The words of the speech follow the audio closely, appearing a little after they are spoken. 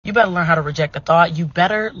You better learn how to reject a thought. You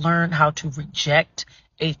better learn how to reject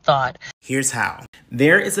a thought. Here's how.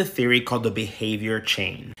 There is a theory called the behavior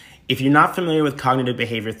chain. If you're not familiar with cognitive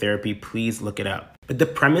behavior therapy, please look it up. But the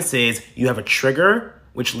premise is you have a trigger,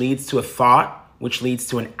 which leads to a thought, which leads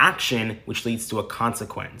to an action, which leads to a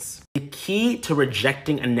consequence. The key to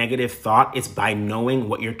rejecting a negative thought is by knowing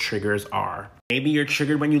what your triggers are. Maybe you're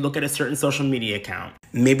triggered when you look at a certain social media account.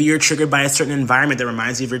 Maybe you're triggered by a certain environment that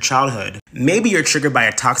reminds you of your childhood. Maybe you're triggered by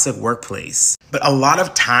a toxic workplace. But a lot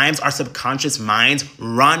of times our subconscious minds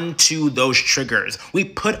run to those triggers. We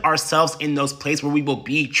put ourselves in those places where we will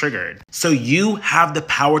be triggered. So you have the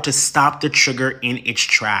power to stop the trigger in its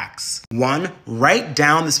tracks. 1, write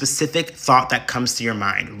down the specific thought that comes to your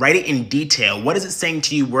mind. Write it in detail. What is it saying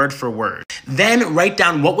to you word for word? Then write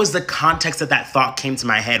down what was the context that thought came to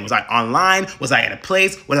my head. Was I online? Was I at a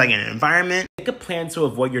place? Was I in an environment? Make a plan to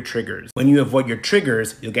avoid your triggers. When you avoid your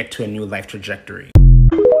triggers, you'll get to a new life trajectory.